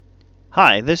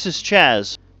Hi, this is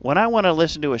Chaz. When I want to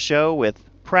listen to a show with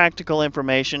practical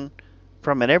information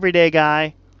from an everyday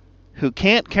guy who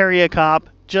can't carry a cop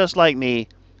just like me,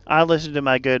 I listen to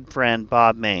my good friend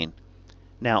Bob Main.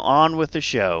 Now on with the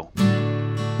show.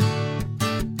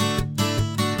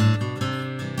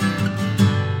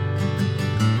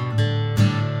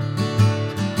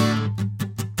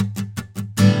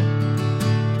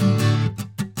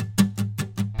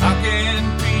 How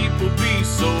can people be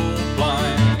so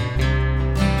blind,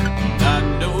 not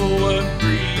know what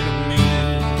freedom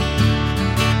means?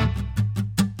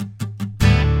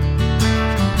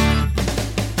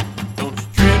 Don't you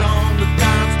tread on the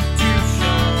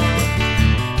Constitution,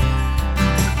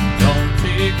 don't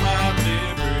take my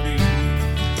liberty.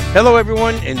 Hello,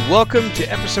 everyone, and welcome to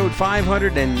episode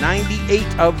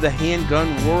 598 of the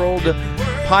Handgun World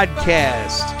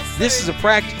podcast. This is a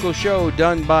practical show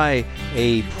done by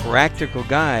a practical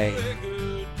guy.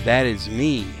 That is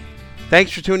me.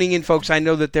 Thanks for tuning in, folks. I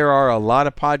know that there are a lot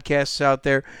of podcasts out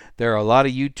there. There are a lot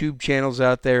of YouTube channels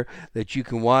out there that you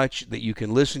can watch, that you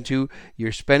can listen to.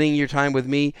 You're spending your time with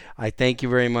me. I thank you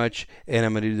very much, and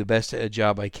I'm going to do the best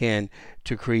job I can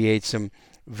to create some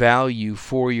value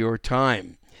for your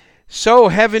time. So,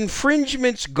 have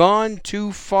infringements gone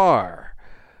too far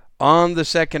on the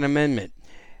Second Amendment?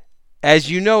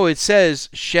 As you know, it says,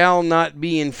 shall not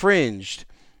be infringed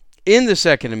in the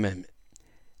Second Amendment.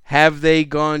 Have they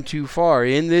gone too far?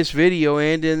 In this video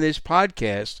and in this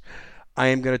podcast, I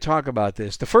am going to talk about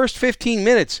this. The first 15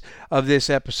 minutes of this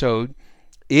episode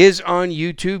is on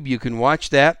YouTube. You can watch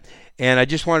that. And I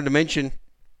just wanted to mention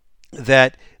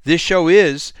that this show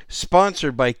is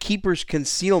sponsored by Keepers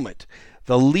Concealment,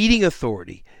 the leading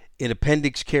authority in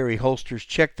appendix carry holsters.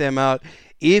 Check them out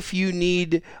if you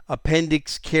need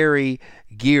appendix carry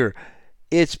gear.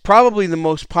 It's probably the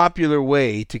most popular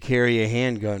way to carry a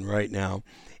handgun right now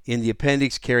in the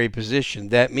appendix carry position.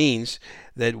 That means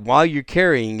that while you're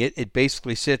carrying it, it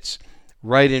basically sits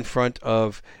right in front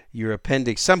of your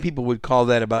appendix. Some people would call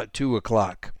that about 2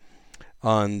 o'clock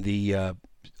on the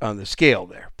scale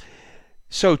there.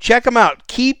 So check them out,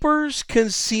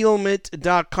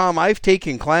 keepersconcealment.com. I've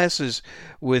taken classes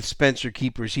with Spencer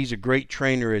Keepers. He's a great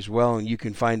trainer as well, and you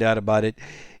can find out about it.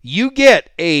 You get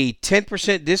a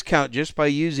 10% discount just by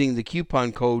using the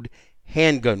coupon code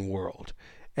HandgunWorld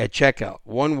at checkout.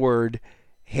 One word,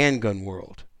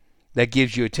 HandgunWorld. That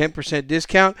gives you a 10%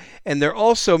 discount, and they're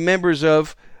also members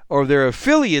of, or they're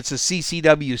affiliates of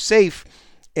CCW Safe,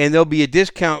 and there'll be a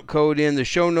discount code in the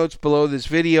show notes below this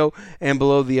video and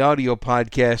below the audio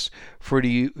podcast for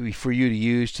you to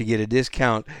use to get a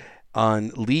discount on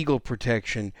legal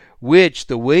protection, which,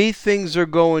 the way things are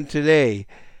going today,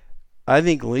 I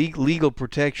think legal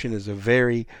protection is a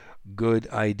very good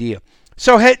idea.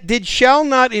 So did shall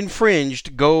not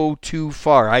infringed go too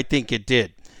far? I think it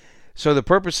did. So the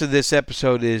purpose of this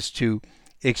episode is to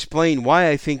explain why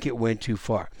I think it went too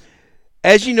far.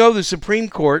 As you know, the Supreme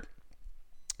Court,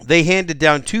 they handed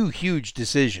down 2 huge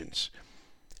decisions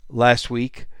last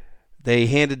week. They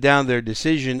handed down their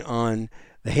decision on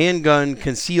the handgun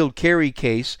concealed carry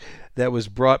case that was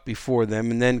brought before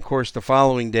them. And then, of course, the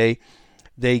following day,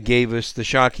 they gave us the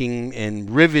shocking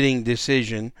and riveting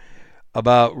decision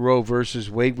about Roe versus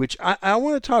Wade, which I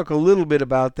want to talk a little bit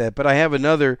about that. But I have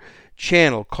another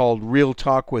channel called Real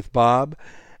Talk with Bob,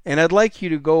 and I'd like you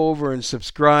to go over and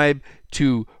subscribe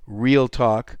to Real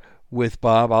Talk with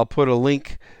Bob. I'll put a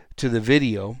link to the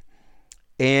video,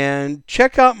 and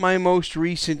check out my most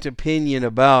recent opinion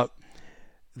about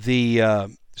the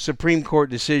Supreme Court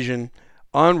decision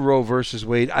on Roe versus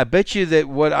Wade. I bet you that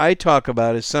what I talk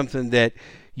about is something that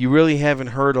you really haven't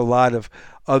heard a lot of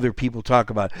other people talk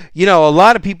about. You know, a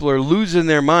lot of people are losing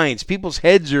their minds. People's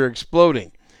heads are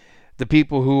exploding. The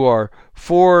people who are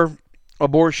for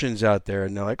abortions out there,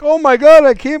 and they're like, oh my God,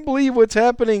 I can't believe what's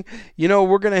happening. You know,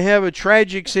 we're going to have a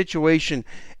tragic situation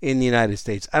in the United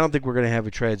States. I don't think we're going to have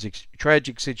a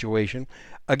tragic situation.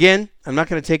 Again, I'm not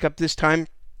going to take up this time,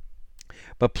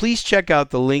 but please check out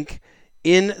the link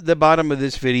in the bottom of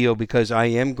this video, because I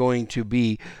am going to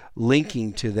be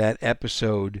linking to that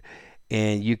episode,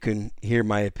 and you can hear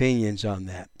my opinions on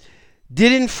that.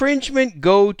 Did infringement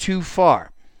go too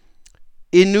far?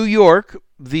 In New York,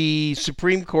 the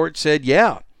Supreme Court said,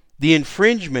 yeah, the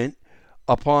infringement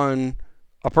upon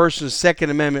a person's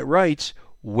Second Amendment rights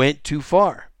went too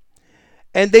far.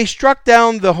 And they struck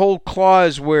down the whole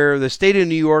clause where the state of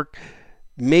New York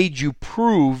made you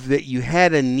prove that you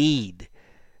had a need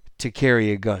to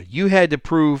carry a gun. You had to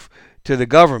prove to the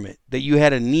government that you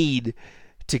had a need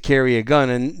to carry a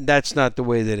gun, and that's not the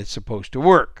way that it's supposed to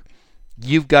work.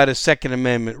 You've got a Second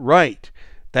Amendment right.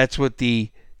 That's what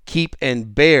the keep,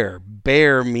 and bear.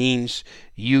 Bear means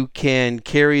you can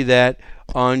carry that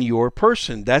on your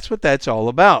person. That's what that's all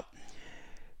about.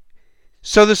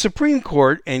 So the Supreme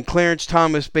Court and Clarence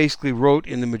Thomas basically wrote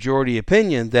in the majority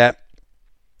opinion that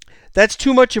that's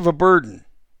too much of a burden,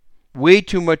 way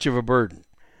too much of a burden.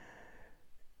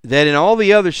 That in all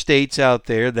the other states out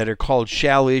there that are called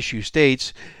shall issue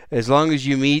states, as long as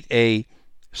you meet a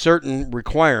certain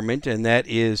requirement, and that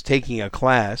is taking a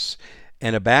class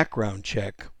and a background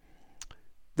check,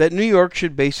 that New York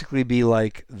should basically be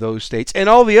like those states. And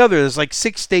all the others, there's like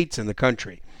 6 states in the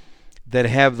country that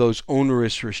have those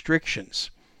onerous restrictions.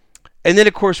 And then,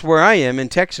 of course, where I am in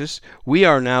Texas, we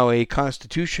are now a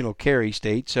constitutional carry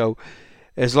state. So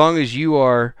as long as you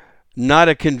are not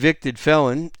a convicted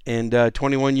felon and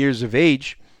 21 years of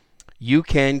age, you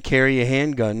can carry a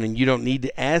handgun, and you don't need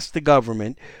to ask the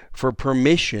government for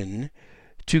permission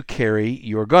to carry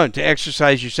your gun, to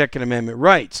exercise your Second Amendment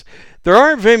rights. There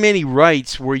aren't very many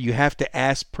rights where you have to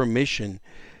ask permission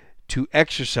to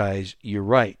exercise your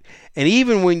right. And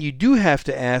even when you do have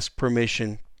to ask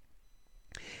permission,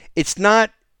 it's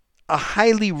not a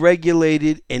highly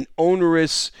regulated and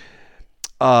onerous,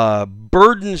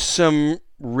 burdensome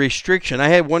restriction. I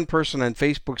had one person on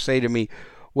Facebook say to me,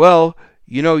 well,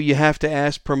 you know, you have to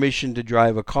ask permission to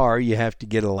drive a car, you have to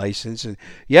get a license, and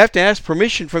you have to ask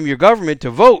permission from your government to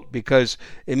vote because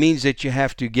it means that you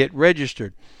have to get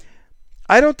registered.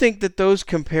 I don't think that those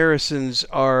comparisons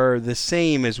are the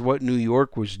same as what New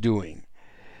York was doing.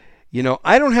 You know,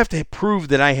 I don't have to prove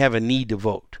that I have a need to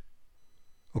vote.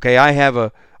 Okay, I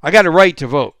got a right to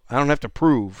vote. I don't have to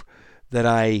prove that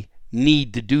I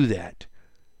need to do that.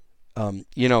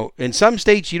 You know, in some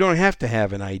states you don't have to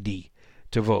have an ID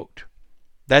to vote.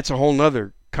 That's a whole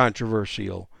nother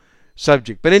controversial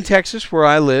subject. But in Texas, where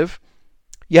I live,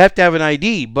 you have to have an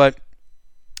ID. But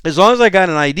as long as I got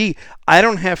an ID, I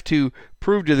don't have to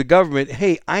prove to the government,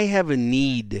 hey, I have a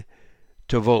need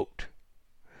to vote.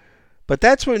 But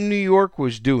that's what New York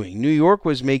was doing. New York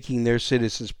was making their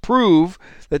citizens prove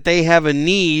that they have a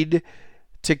need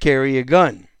to carry a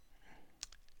gun.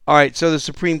 All right, so the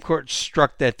Supreme Court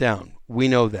struck that down. We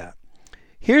know that.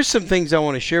 Here's some things I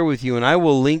want to share with you, and I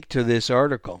will link to this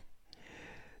article.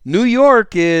 New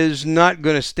York is not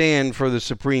going to stand for the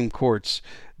Supreme Court's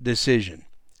decision.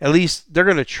 At least they're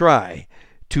going to try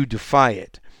to defy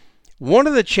it. One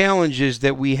of the challenges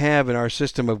that we have in our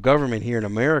system of government here in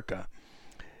America,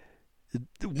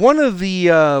 one of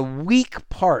the weak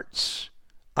parts,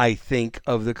 I think,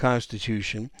 of the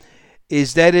Constitution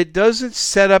is that it doesn't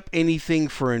set up anything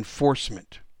for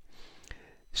enforcement.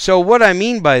 So what I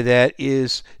mean by that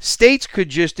is states could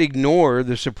just ignore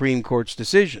the Supreme Court's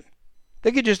decision.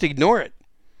 They could just ignore it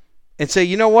and say,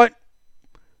 you know what?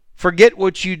 Forget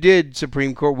what you did,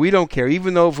 Supreme Court. We don't care.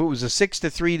 Even though if it was a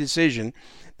 6-3 decision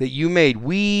that you made,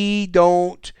 we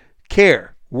don't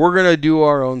care. We're going to do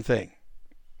our own thing.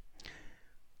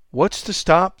 What's to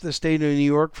stop the state of New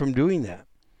York from doing that?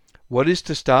 What is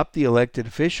to stop the elected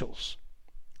officials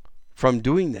from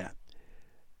doing that?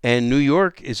 And New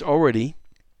York is already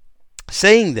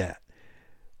saying that.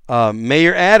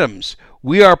 Mayor Adams,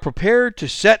 we are prepared to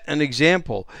set an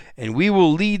example, and we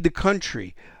will lead the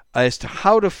country as to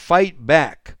how to fight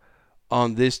back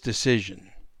on this decision.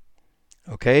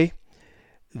 Okay?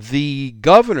 The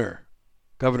Governor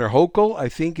Hochul, I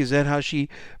think, is that how she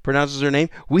pronounces her name?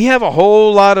 We have a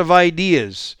whole lot of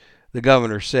ideas, the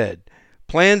governor said.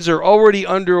 Plans are already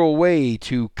underway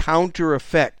to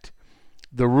counter-effect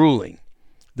the ruling.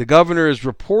 The governor is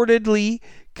reportedly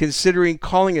considering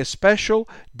calling a special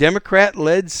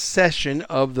Democrat-led session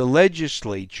of the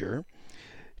legislature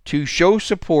to show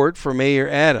support for Mayor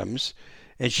Adams.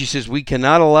 And she says, we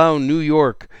cannot allow New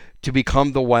York to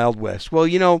become the Wild West. Well,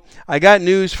 you know, I got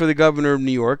news for the governor of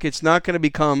New York. It's not going to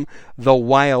become the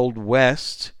Wild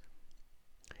West.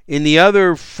 In the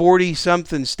other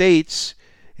 40-something states,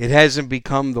 it hasn't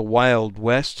become the Wild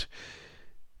West.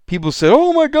 People said,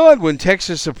 oh my God, when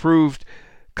Texas approved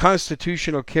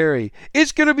constitutional carry,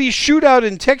 it's going to be shootout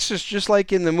in Texas just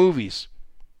like in the movies.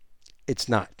 It's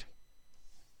not.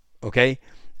 Okay?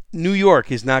 New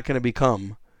York is not going to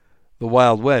become the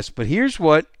Wild West. But here's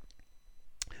what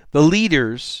the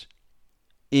leaders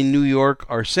in New York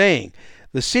are saying.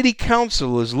 The city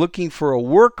council is looking for a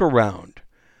workaround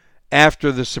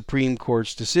after the Supreme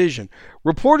Court's decision,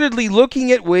 reportedly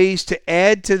looking at ways to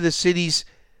add to the city's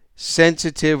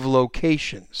sensitive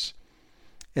locations.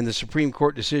 And the Supreme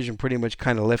Court decision pretty much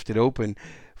kind of left it open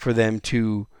for them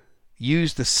to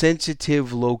use the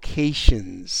sensitive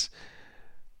locations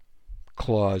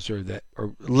clause, or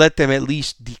let them at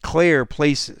least declare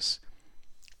places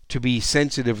to be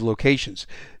sensitive locations.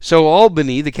 So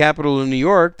Albany, the capital of New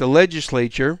York, the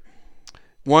legislature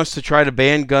wants to try to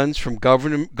ban guns from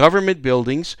government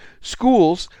buildings,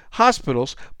 schools,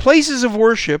 hospitals, places of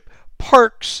worship,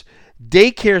 parks,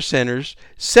 daycare centers,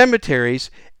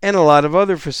 cemeteries, and a lot of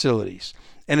other facilities,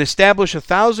 and establish a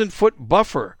 1,000-foot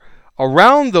buffer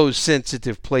around those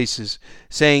sensitive places,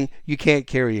 saying you can't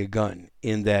carry a gun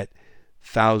in that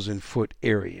 1,000-foot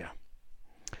area.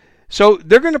 So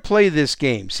they're going to play this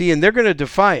game, see, and they're going to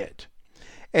defy it.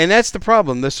 And that's the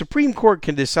problem. The Supreme Court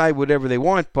can decide whatever they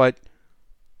want, but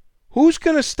who's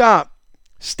going to stop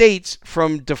states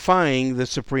from defying the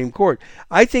Supreme Court?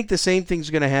 I think the same thing's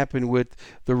going to happen with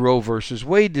the Roe versus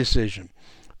Wade decision.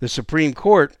 The Supreme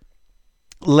Court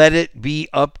let it be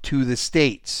up to the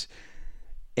states.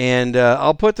 And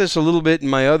I'll put this a little bit in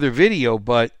my other video,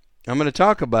 but I'm going to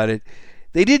talk about it.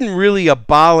 They didn't really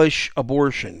abolish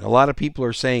abortion. A lot of people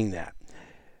are saying that.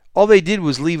 All they did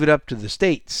was leave it up to the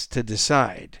states to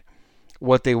decide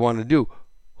what they want to do.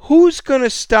 Who's going to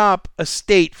stop a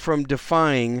state from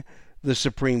defying the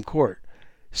Supreme Court?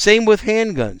 Same with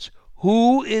handguns.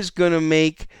 Who is going to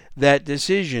make that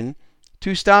decision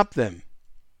to stop them?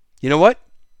 You know what?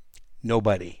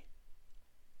 Nobody.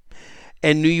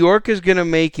 And New York is going to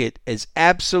make it as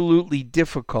absolutely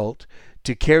difficult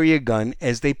to carry a gun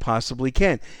as they possibly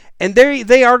can. And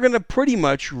they are going to pretty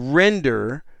much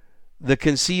render the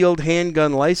concealed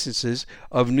handgun licenses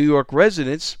of New York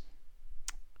residents,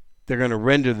 they're going to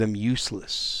render them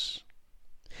useless.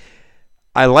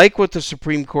 I like what the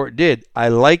Supreme Court did. I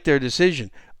like their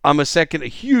decision. I'm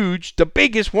the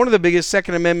biggest, one of the biggest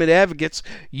Second Amendment advocates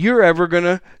you're ever going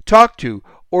to talk to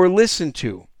or listen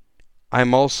to.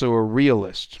 I'm also a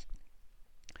realist.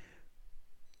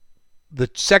 The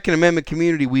Second Amendment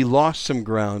community, we lost some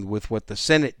ground with what the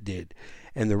Senate did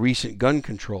and the recent gun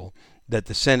control that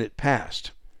the Senate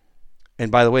passed. And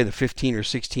by the way, the 15 or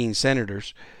 16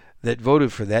 senators that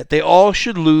voted for that, they all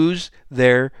should lose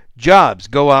their jobs.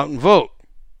 Go out and vote.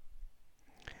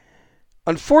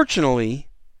 Unfortunately,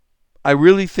 I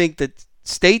really think that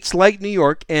states like New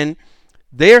York, and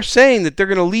they are saying that they're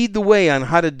going to lead the way on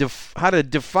how to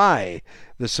defy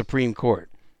the Supreme Court.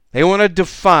 They want to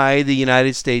defy the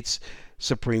United States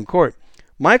Supreme Court.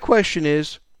 My question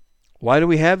is, why do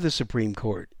we have the Supreme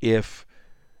Court if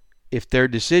their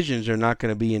decisions are not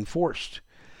going to be enforced?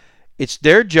 It's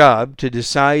their job to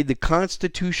decide the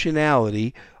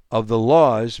constitutionality of the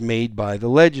laws made by the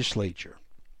legislature.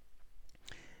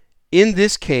 In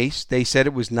this case, they said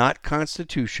it was not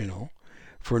constitutional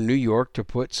for New York to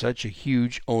put such a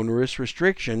huge onerous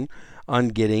restriction on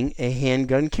getting a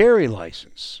handgun carry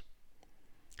license.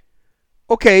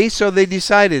 Okay, so they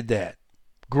decided that.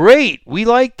 Great, we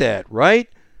like that, right?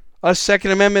 Us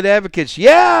Second Amendment advocates,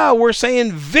 yeah, we're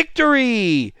saying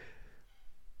victory.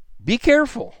 Be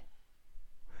careful.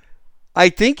 I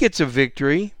think it's a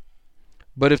victory,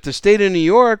 but if the state of New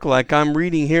York, like I'm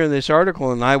reading here in this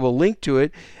article, and I will link to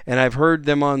it, and I've heard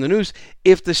them on the news,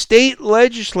 if the state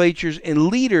legislatures and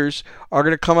leaders are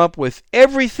going to come up with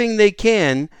everything they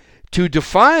can to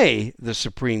defy the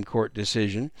Supreme Court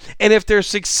decision, and if they're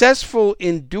successful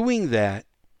in doing that,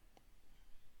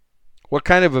 what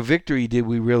kind of a victory did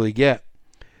we really get?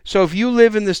 So if you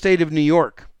live in the state of New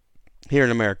York, here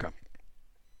in America,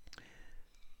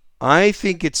 I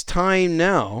think it's time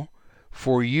now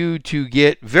for you to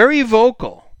get very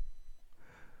vocal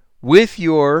with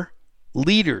your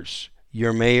leaders,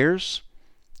 your mayors,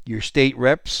 your state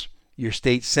reps, your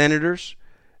state senators,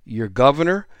 your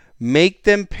governor. Make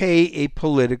them pay a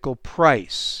political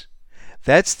price.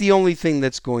 That's the only thing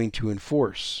that's going to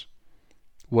enforce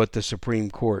what the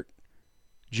Supreme Court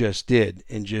just did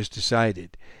and just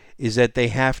decided, is that they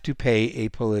have to pay a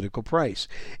political price.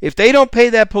 If they don't pay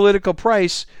that political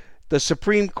price, the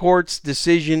Supreme Court's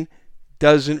decision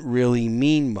doesn't really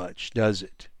mean much, does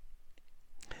it?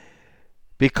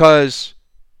 Because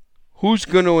who's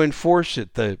going to enforce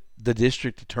it? The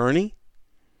district attorney?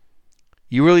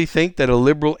 You really think that a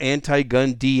liberal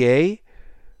anti-gun DA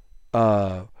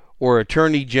or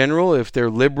attorney general, if they're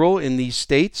liberal in these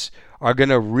states, are going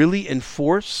to really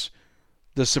enforce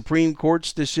the Supreme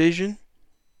Court's decision?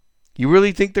 You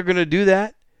really think they're going to do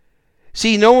that?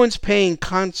 See, no one's paying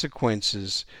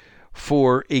consequences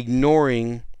for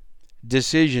ignoring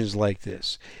decisions like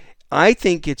this. I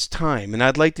think it's time, and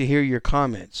I'd like to hear your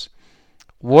comments.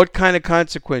 What kind of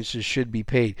consequences should be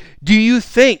paid? Do you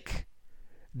think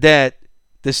that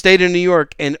the state of New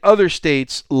York and other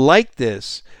states like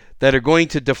this that are going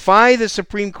to defy the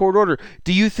Supreme Court order,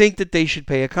 do you think that they should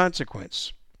pay a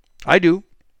consequence? I do.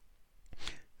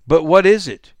 But what is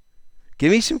it?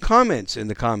 Give me some comments in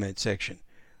the comment section.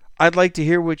 I'd like to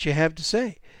hear what you have to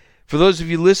say. For those of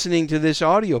you listening to this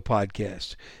audio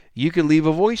podcast, you can leave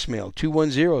a voicemail,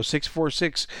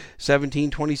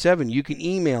 210-646-1727. You can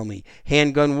email me,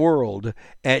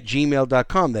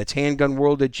 handgunworld@gmail.com. That's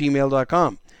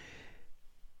handgunworld@gmail.com.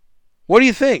 What do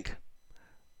you think?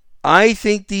 I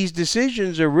think these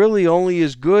decisions are really only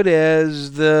as good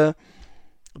as the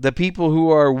people who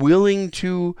are willing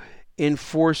to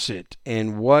enforce it,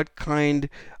 and what kind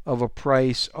of a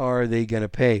price are they going to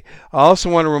pay. I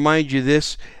also want to remind you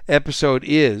this episode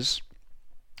is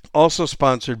also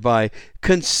sponsored by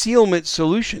Concealment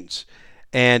Solutions,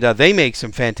 and they make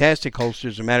some fantastic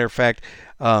holsters. As a matter of fact,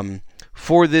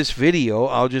 for this video,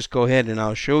 I'll just go ahead and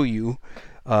I'll show you.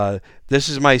 This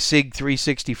is my SIG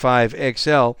 365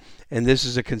 XL, and this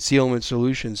is a Concealment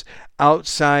Solutions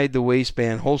outside the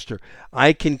waistband holster.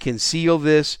 I can conceal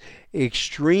this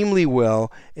extremely well,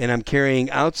 and I'm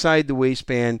carrying outside the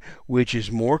waistband, which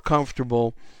is more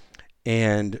comfortable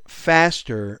and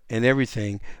faster and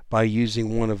everything by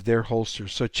using one of their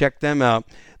holsters. So check them out.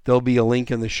 There'll be a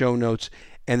link in the show notes.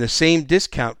 And the same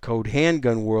discount code,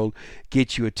 Handgun World,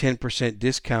 gets you a 10%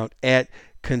 discount at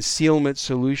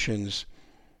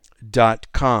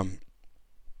concealmentsolutions.com.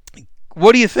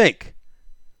 What do you think?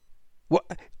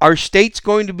 Are states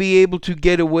going to be able to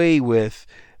get away with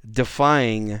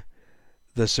defying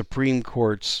the Supreme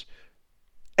Court's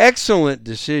excellent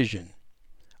decision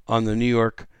on the New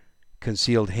York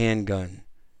concealed handgun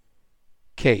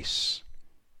case?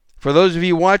 For those of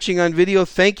you watching on video,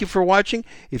 thank you for watching.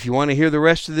 If you want to hear the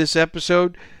rest of this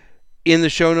episode, in the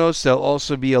show notes, there'll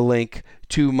also be a link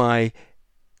to my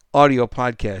audio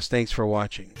podcast. Thanks for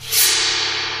watching.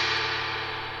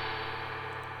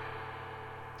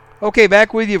 Okay,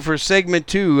 back with you for segment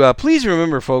 2. Please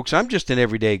remember, folks, I'm just an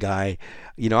everyday guy.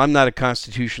 You know, I'm not a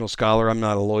constitutional scholar. I'm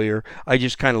not a lawyer. I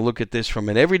just kind of look at this from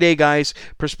an everyday guy's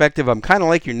perspective. I'm kind of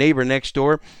like your neighbor next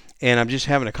door, and I'm just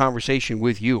having a conversation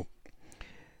with you.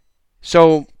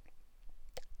 So,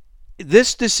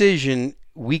 this decision,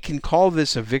 we can call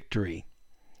this a victory.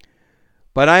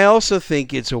 But I also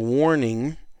think it's a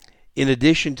warning, in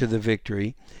addition to the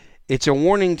victory, it's a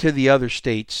warning to the other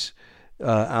states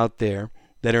out there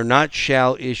that are not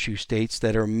shall issue states,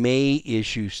 that are may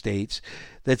issue states,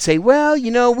 that say, well, you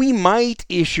know, we might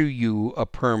issue you a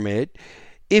permit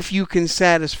if you can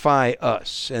satisfy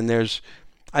us. And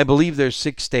I believe there's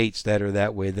 6 states that are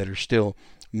that way, that are still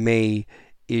may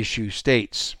issue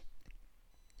states.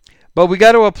 But we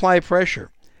got to apply pressure.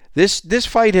 This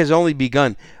fight has only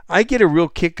begun. I get a real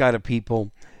kick out of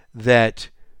people that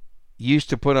used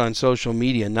to put on social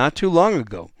media not too long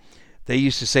ago. They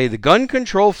used to say the gun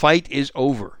control fight is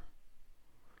over.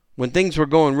 When things were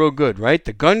going real good, right?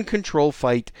 The gun control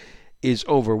fight is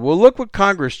over. Well, look what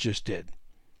Congress just did.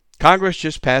 Congress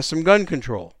just passed some gun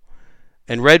control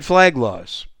and red flag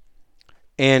laws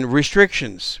and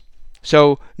restrictions.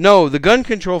 So, no, the gun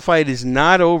control fight is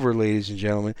not over, ladies and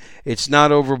gentlemen. It's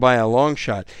not over by a long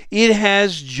shot. It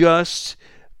has just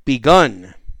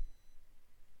begun.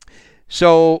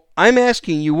 So, I'm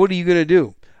asking you, what are you going to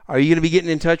do? Are you going to be getting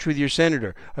in touch with your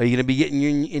senator? Are you going to be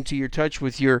getting into your touch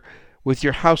with your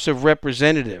House of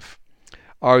Representative?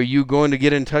 Are you going to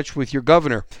get in touch with your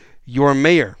governor, your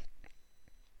mayor,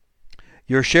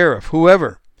 your sheriff,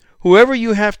 whoever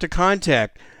you have to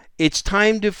contact? It's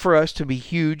time for us to be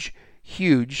huge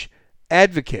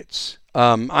advocates.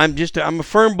 I'm a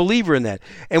firm believer in that,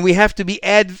 and we have to be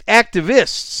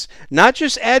activists, not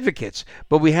just advocates,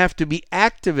 but we have to be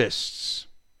activists.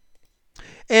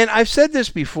 And I've said this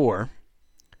before,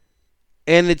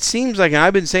 and it seems like, and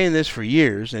I've been saying this for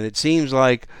years, and it seems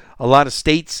like a lot of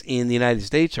states in the United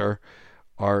States are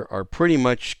pretty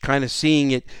much kind of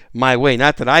seeing it my way.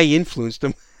 Not that I influenced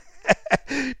them.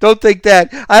 Don't think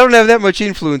that. I don't have that much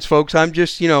influence, folks. I'm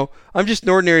just an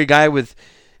ordinary guy with,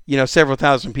 several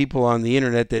thousand people on the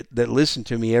internet that listen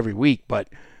to me every week, but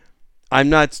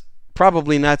I'm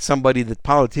probably not somebody that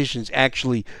politicians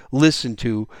actually listen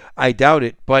to. I doubt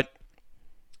it, but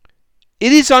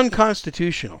it is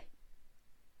unconstitutional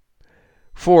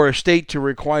for a state to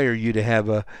require you to have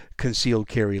a concealed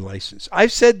carry license.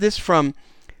 I've said this from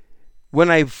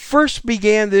when I first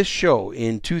began this show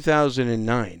in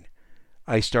 2009.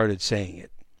 I started saying it.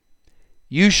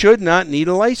 You should not need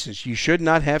a license. You should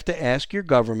not have to ask your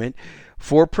government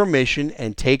for permission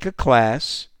and take a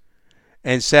class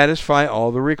and satisfy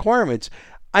all the requirements.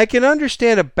 I can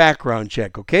understand a background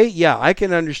check, okay? Yeah, I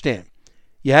can understand.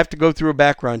 You have to go through a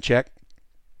background check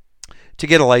to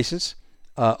get a license.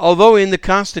 Although in the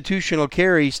constitutional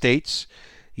carry states,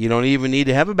 you don't even need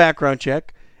to have a background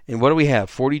check. And what do we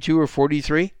have, 42 or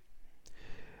 43?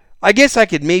 I guess I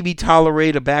could maybe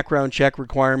tolerate a background check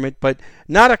requirement, but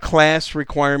not a class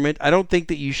requirement. I don't think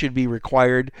that you should be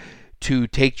required to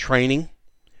take training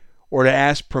or to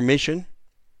ask permission.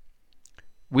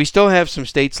 We still have some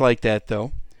states like that,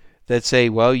 though, that say,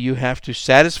 well, you have to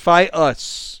satisfy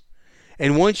us.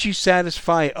 And once you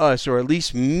satisfy us, or at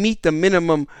least meet the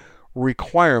minimum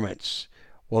requirements,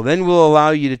 well, then we'll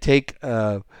allow you to take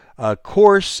a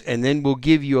course, and then we'll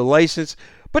give you a license.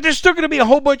 But there's still going to be a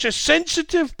whole bunch of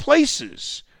sensitive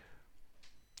places.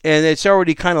 And it's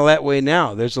already kind of that way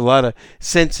now. There's a lot of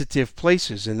sensitive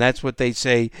places, and that's what they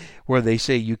say, where they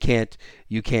say you can't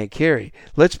carry.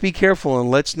 Let's be careful,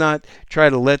 and let's not try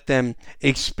to let them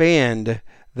expand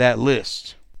that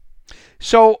list.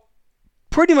 So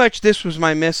pretty much this was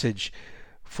my message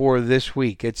for this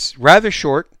week. It's rather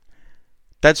short.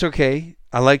 That's okay.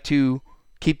 I like to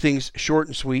keep things short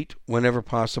and sweet whenever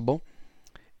possible.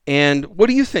 And what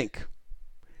do you think?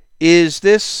 Was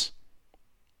this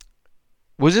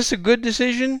a good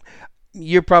decision?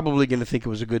 You're probably going to think it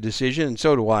was a good decision, and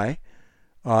so do I.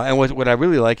 And what I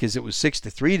really like is it was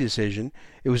 6-3 decision.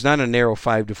 It was not a narrow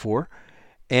 5-4.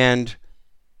 And,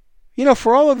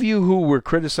 for all of you who were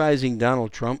criticizing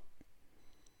Donald Trump,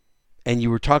 and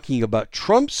you were talking about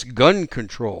Trump's gun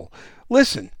control,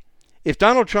 listen, if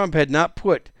Donald Trump had not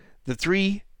put the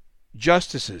 3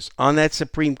 justices on that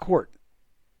Supreme Court,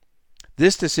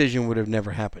 this decision would have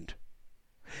never happened.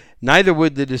 Neither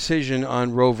would the decision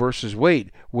on Roe versus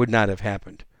Wade would not have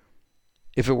happened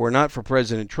if it were not for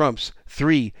President Trump's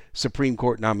 3 Supreme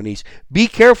Court nominees. Be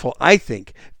careful, I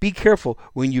think. Be careful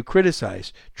when you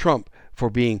criticize Trump for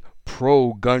being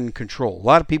pro-gun control. A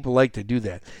lot of people like to do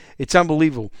that. It's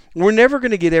unbelievable. We're never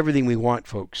going to get everything we want,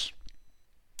 folks.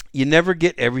 You never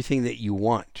get everything that you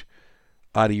want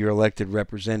out of your elected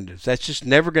representatives. That's just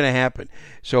never going to happen.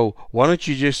 So why don't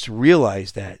you just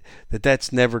realize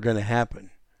that's never going to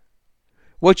happen?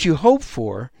 What you hope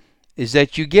for is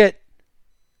that you get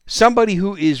somebody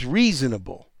who is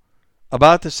reasonable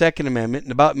about the Second Amendment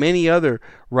and about many other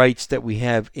rights that we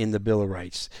have in the Bill of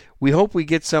Rights. We hope we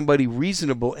get somebody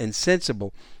reasonable and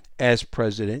sensible as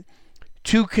president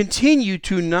to continue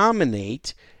to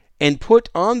nominate and put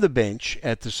on the bench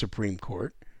at the Supreme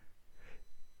Court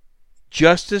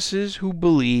justices who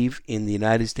believe in the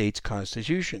United States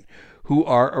Constitution, who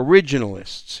are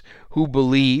originalists, who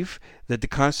believe that the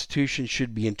Constitution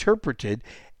should be interpreted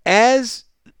as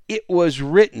it was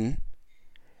written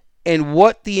and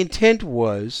what the intent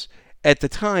was at the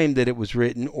time that it was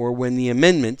written or when the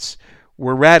amendments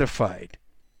were ratified.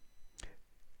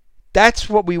 That's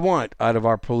what we want out of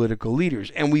our political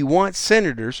leaders. And we want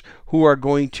senators who are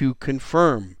going to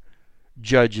confirm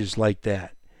judges like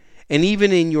that. And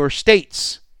even in your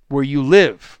states where you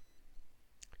live,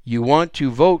 you want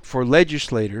to vote for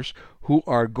legislators who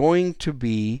are going to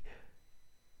be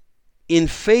in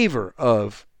favor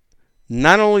of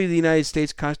not only the United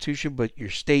States Constitution, but your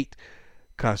state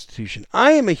Constitution.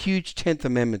 I am a huge 10th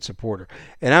Amendment supporter,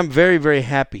 and I'm very, very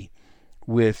happy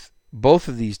with both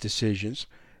of these decisions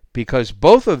because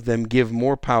both of them give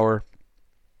more power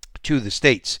to the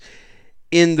states.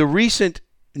 In the recent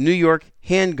New York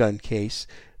handgun case,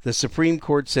 the Supreme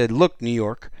Court said, look, New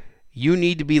York, you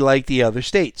need to be like the other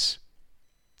states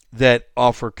that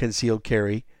offer concealed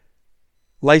carry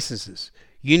licenses.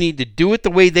 You need to do it the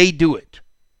way they do it.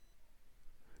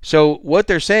 So what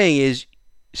they're saying is,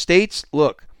 states,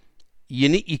 look,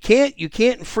 you can't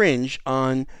infringe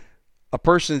on a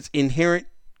person's inherent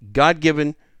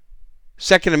God-given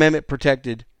Second Amendment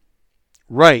protected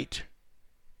right,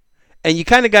 and you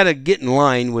kind of got to get in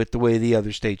line with the way the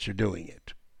other states are doing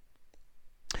it.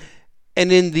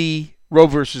 And in the Roe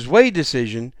versus Wade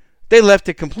decision, they left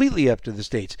it completely up to the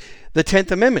states. The 10th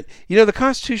Amendment, the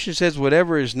Constitution says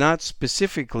whatever is not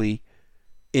specifically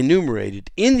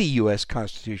enumerated in the U.S.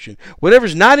 Constitution,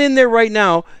 whatever's not in there right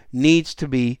now, needs to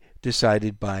be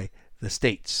decided by the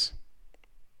states.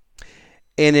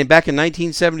 And back in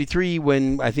 1973,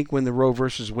 when the Roe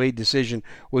versus Wade decision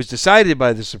was decided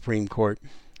by the Supreme Court,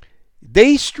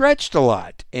 they stretched a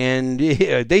lot, and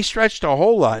they stretched a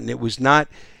whole lot, and it was not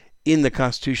in the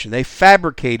Constitution. They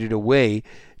fabricated a way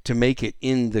to make it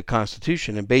in the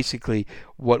Constitution, and basically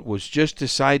what was just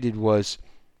decided was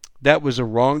that was a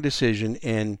wrong decision,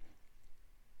 and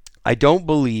I don't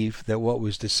believe that what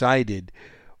was decided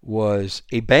was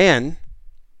a ban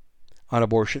on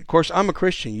abortion. Of course, I'm a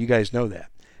Christian. You guys know that.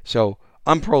 So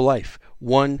I'm pro-life,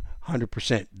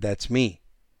 100%. That's me.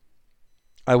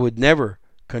 I would never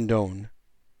condone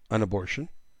an abortion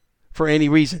for any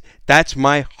reason. That's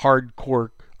my hardcore.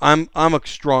 I'm a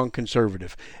strong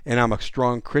conservative, and I'm a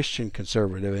strong Christian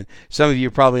conservative, and some of you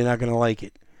are probably not going to like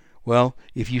it. Well,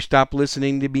 if you stop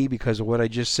listening to me because of what I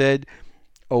just said,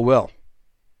 oh well.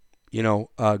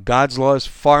 God's law is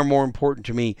far more important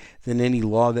to me than any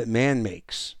law that man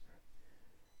makes.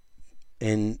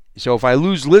 And so if I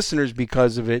lose listeners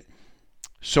because of it,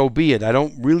 so be it. I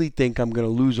don't really think I'm going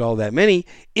to lose all that many,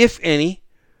 if any,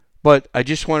 but I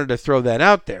just wanted to throw that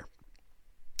out there.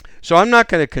 So I'm not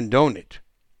going to condone it.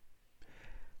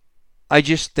 I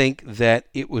just think that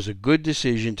it was a good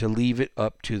decision to leave it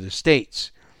up to the states.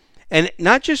 And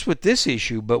not just with this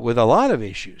issue, but with a lot of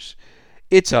issues.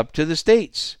 It's up to the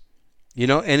states.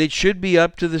 And it should be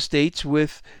up to the states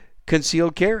with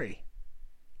concealed carry.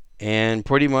 And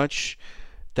pretty much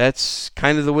that's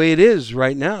kind of the way it is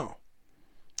right now.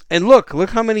 And look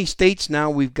how many states now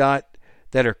we've got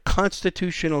that are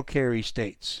constitutional carry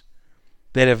states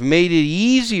that have made it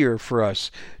easier for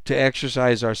us to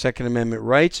exercise our Second Amendment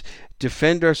rights,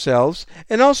 defend ourselves,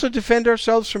 and also defend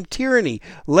ourselves from tyranny.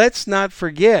 Let's not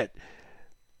forget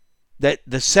that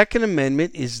the Second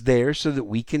Amendment is there so that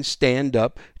we can stand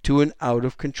up to an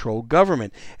out-of-control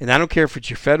government. And I don't care if it's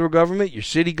your federal government, your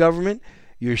city government,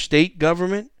 your state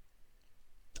government,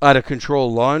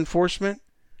 out-of-control law enforcement.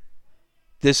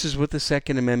 This is what the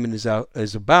Second Amendment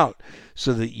is about,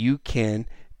 so that you can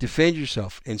defend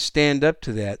yourself and stand up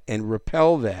to that and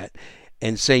repel that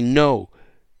and say, no,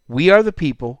 we are the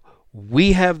people,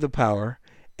 we have the power,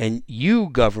 and you,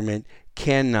 government,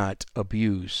 cannot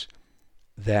abuse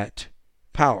that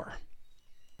power.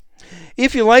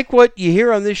 If you like what you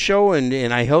hear on this show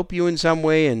and I help you in some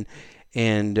way and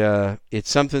it's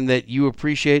something that you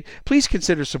appreciate, please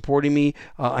consider supporting me.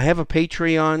 I have a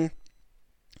Patreon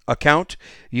account.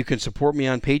 You can support me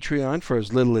on Patreon for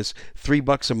as little as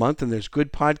 $3 a month, and there's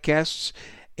good podcasts.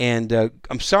 And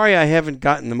I'm sorry I haven't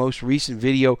gotten the most recent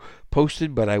video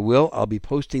posted, but I will. I'll be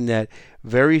posting that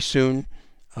very soon.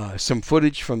 Some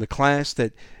footage from the class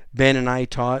that Ben and I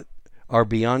taught, our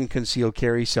Beyond Concealed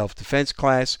Carry Self-Defense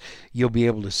class. You'll be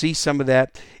able to see some of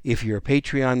that if you're a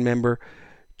Patreon member.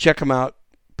 Check them out.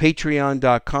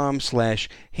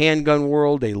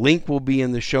 Patreon.com/handgunworld. A link will be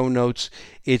in the show notes.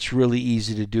 It's really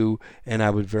easy to do, and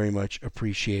I would very much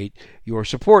appreciate your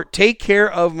support. Take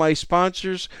care of my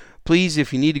sponsors. Please,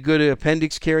 if you need a good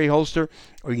appendix carry holster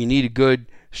or you need a good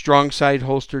strong side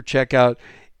holster, check out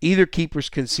either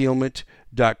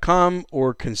keepersconcealment.com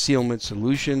or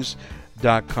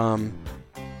concealmentsolutions.com.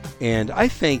 And I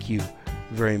thank you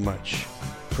very much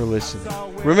for listening.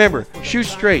 Remember, shoot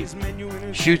straight,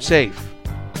 shoot safe.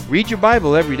 Read your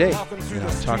Bible every day, and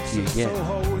I'll talk to you again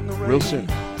real soon.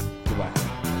 Goodbye.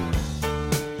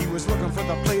 He was looking for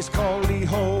the place called Lee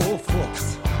Ho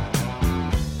Fooks.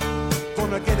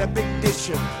 Gonna get a big dish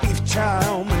of beef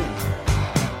chow mein.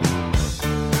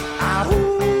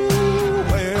 Ahoo,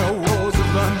 where was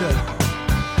London?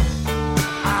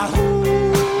 Ahoo,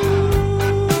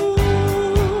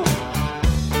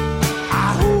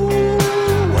 ahoo,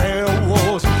 where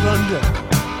was London?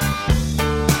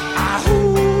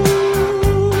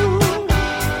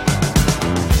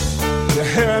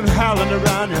 I'm howling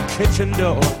around your kitchen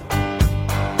door.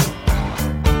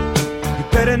 You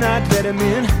better not let him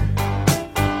in.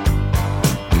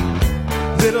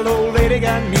 Little old lady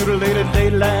got mutilated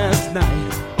late last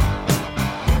night.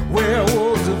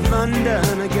 Werewolves of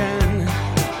London again.